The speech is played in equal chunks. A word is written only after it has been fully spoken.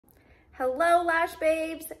Hello Lash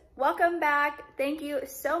babes, welcome back. Thank you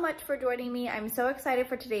so much for joining me. I'm so excited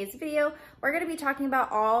for today's video. We're going to be talking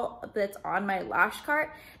about all that's on my lash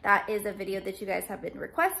cart. That is a video that you guys have been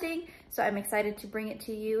requesting, so I'm excited to bring it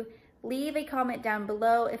to you. Leave a comment down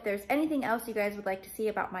below if there's anything else you guys would like to see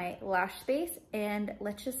about my lash space, and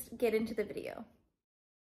let's just get into the video.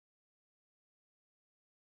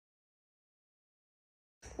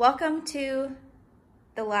 Welcome to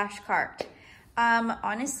the lash cart.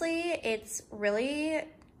 Honestly, it's really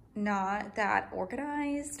not that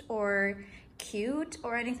organized or cute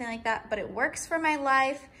or anything like that, but it works for my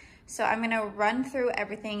life. So I'm gonna run through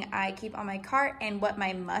everything I keep on my cart and what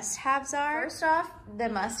my must-haves are. First off, the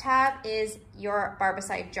must-have is your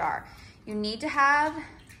barbicide jar. You need to have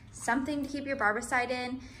something to keep your barbicide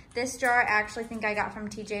in. This jar I actually think I got from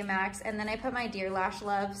TJ Maxx, and then I put my Dear Lash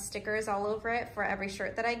Love stickers all over it for every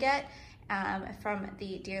shirt that I get. From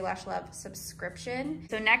the Dear Lash Love subscription.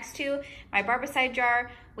 So next to my barbicide jar,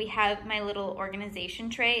 we have my little organization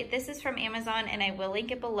tray. This is from Amazon and I will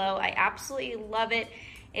link it below. I absolutely love it.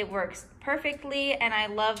 It works perfectly and I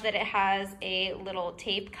love that it has a little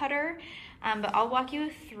tape cutter. But I'll walk you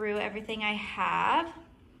through everything I have.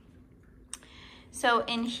 So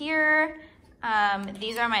in here,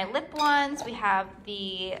 these are my lip ones. We have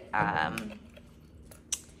the,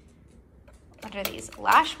 what are these?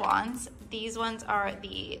 Lash wands. These ones are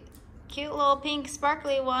the cute little pink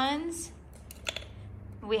sparkly ones.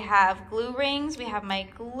 We have glue rings. We have my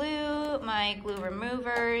glue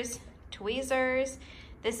removers, tweezers.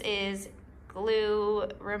 This is glue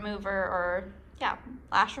remover, or yeah,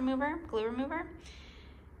 lash remover, glue remover.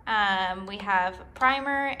 We have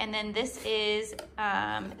primer, and then this is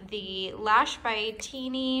the Lash by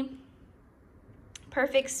Teeny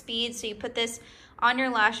Perfect Speed. So you put this on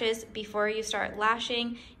your lashes before you start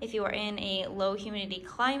lashing if you are in a low humidity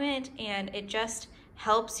climate, and it just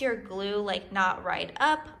helps your glue like not ride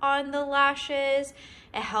up on the lashes.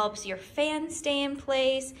 It helps your fan stay in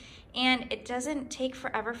place, and it doesn't take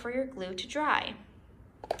forever for your glue to dry.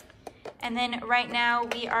 And then right now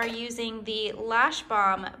we are using the Lash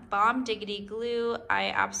Bomb Diggity Glue.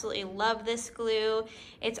 I absolutely love this glue.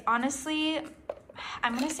 It's honestly,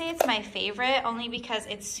 I'm gonna say it's my favorite only because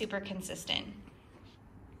it's super consistent.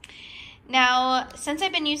 Now, since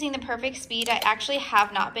I've been using the Perfect Speed, I actually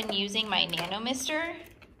have not been using my Nano Mister,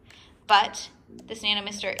 but this Nano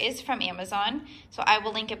Mister is from Amazon, so I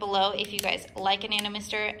will link it below if you guys like a Nano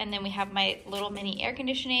Mister. And then we have my little mini air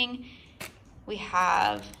conditioning. We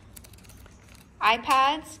have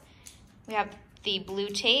iPads. We have the blue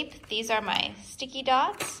tape. These are my sticky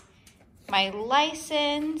dots, my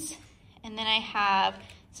license, and then I have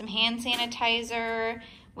some hand sanitizer.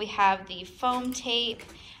 We have the foam tape.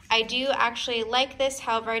 I do actually like this,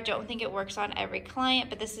 however, I don't think it works on every client,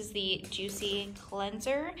 but this is the Juicy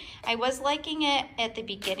Cleanser. I was liking it at the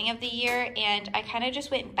beginning of the year, and I kind of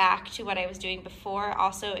just went back to what I was doing before.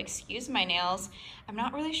 Also, excuse my nails. I'm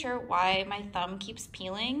not really sure why my thumb keeps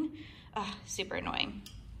peeling. Ugh, super annoying.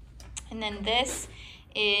 And then this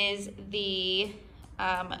is the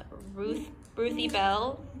Ruthie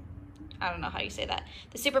Bell. I don't know how you say that.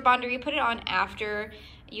 The Super Bonder. You put it on after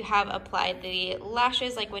you have applied the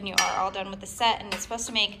lashes, like when you are all done with the set, and it's supposed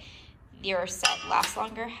to make your set last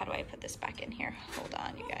longer. How do I put this back in here? Hold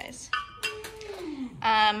on, you guys.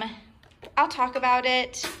 I'll talk about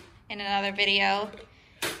it in another video.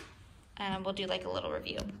 We'll do like a little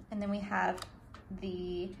review. And then we have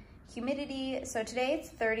the humidity. So today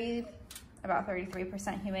it's about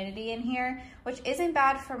 33% humidity in here, which isn't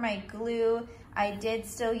bad for my glue. I did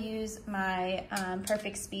still use my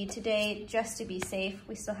Perfect Speed today just to be safe.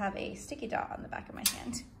 We still have a sticky dot on the back of my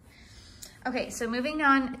hand. Okay, so moving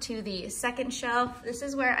on to the second shelf. This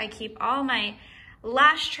is where I keep all my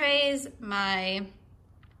lash trays, my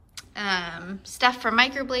stuff for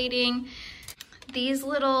microblading. These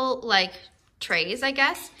little like trays, I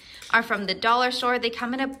guess, are from the dollar store. They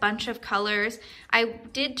come in a bunch of colors. I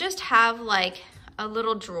did just have like a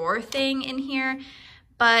little drawer thing in here,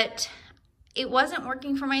 but it wasn't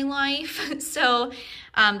working for my life. So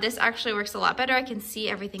this actually works a lot better. I can see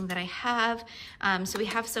everything that I have. So we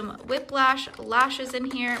have some Whiplash lashes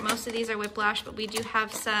in here. Most of these are Whiplash, but we do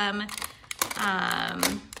have some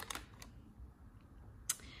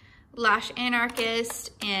Lash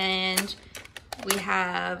Anarchist, and we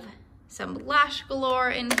have some Lash Galore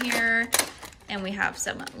in here, and we have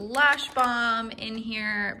some Lash Bomb in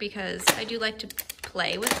here because I do like to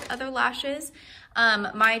play with other lashes.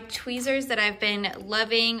 My tweezers that I've been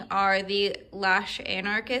loving are the Lash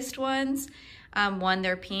Anarchist ones. One,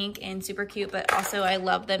 they're pink and super cute, but also I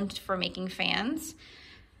love them for making fans.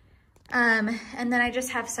 And then I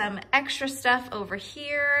just have some extra stuff over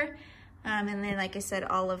here. And then, like I said,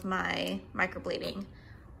 all of my microblading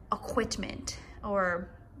equipment, or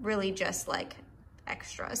really just like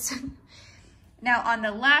extras. Now on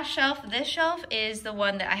the last shelf, this shelf is the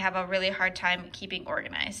one that I have a really hard time keeping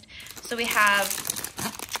organized. So we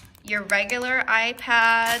have your regular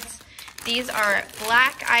iPads. These are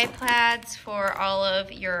black iPads for all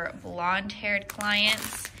of your blonde-haired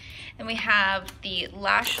clients. And we have the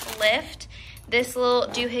Lash Lift. This little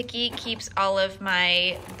doohickey keeps all of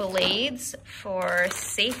my blades for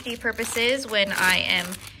safety purposes when I am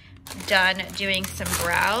done doing some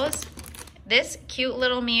brows. This cute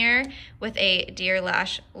little mirror with a Dear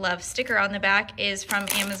Lash Love sticker on the back is from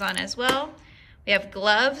Amazon as well. We have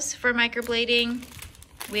gloves for microblading.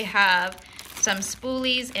 We have some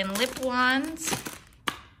spoolies and lip wands.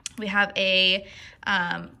 We have a,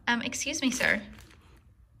 excuse me, sir.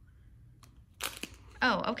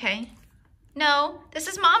 Oh, okay. No, this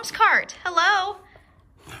is Mom's cart. Hello.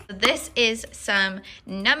 This is some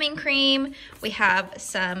numbing cream. We have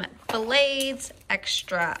some blades,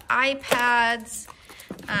 extra iPads.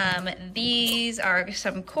 These are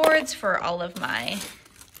some cords for all of my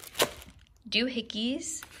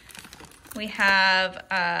doohickeys. We have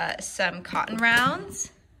some cotton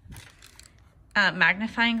rounds,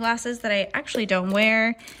 magnifying glasses that I actually don't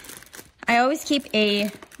wear. I always keep a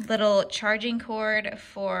little charging cord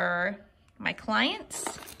for my clients.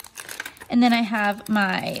 And then I have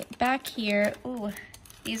my back here. Ooh,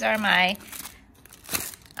 these are my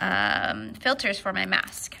filters for my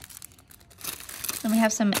mask. Then we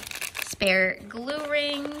have some spare glue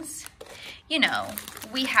rings. You know,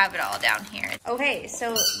 we have it all down here. Okay,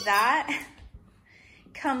 so that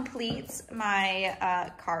completes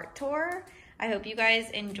my cart tour. I hope you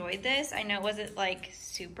guys enjoyed this. I know it wasn't like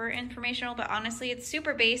super informational, but honestly, it's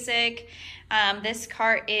super basic. This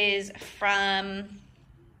cart is from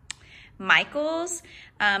Michael's,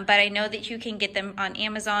 but I know that you can get them on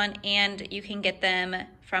Amazon and you can get them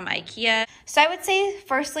from IKEA. So I would say,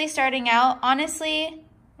 firstly, starting out, honestly,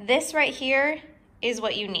 this right here is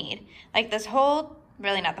what you need. Like this whole,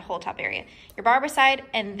 really not the whole top area, your barber side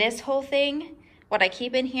and this whole thing, what I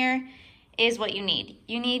keep in here is what you need.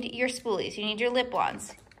 You need your spoolies, you need your lip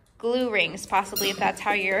wands, glue rings, possibly if that's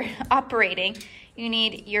how you're operating. You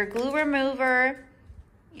need your glue remover,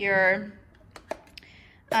 your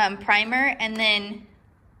primer, and then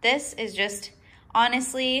this is just,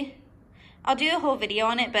 honestly, I'll do a whole video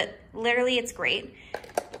on it, but literally it's great.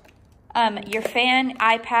 Your fan,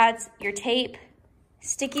 iPads, your tape,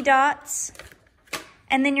 sticky dots,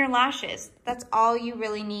 and then your lashes. That's all you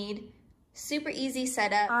really need. Super easy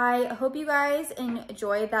setup. I hope you guys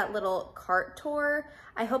enjoyed that little cart tour.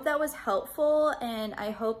 I hope that was helpful, and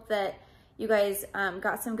I hope that you guys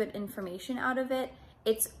got some good information out of it.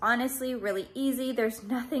 It's honestly really easy. There's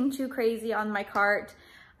nothing too crazy on my cart.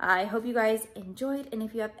 I hope you guys enjoyed, and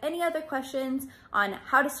if you have any other questions on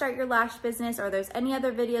how to start your lash business, or there's any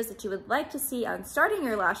other videos that you would like to see on starting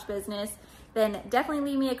your lash business, then definitely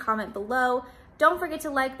leave me a comment below. Don't forget to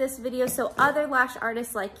like this video so other lash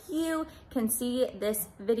artists like you can see this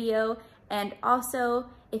video. And also,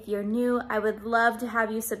 if you're new, I would love to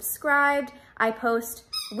have you subscribed. I post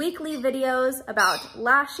weekly videos about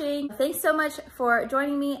lashing. Thanks so much for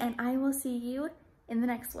joining me, and I will see you in the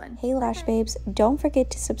next one. Hey Lash Babes, don't forget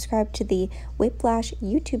to subscribe to the Whiplash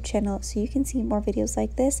YouTube channel so you can see more videos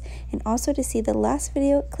like this. And also to see the last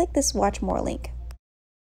video, click this watch more link.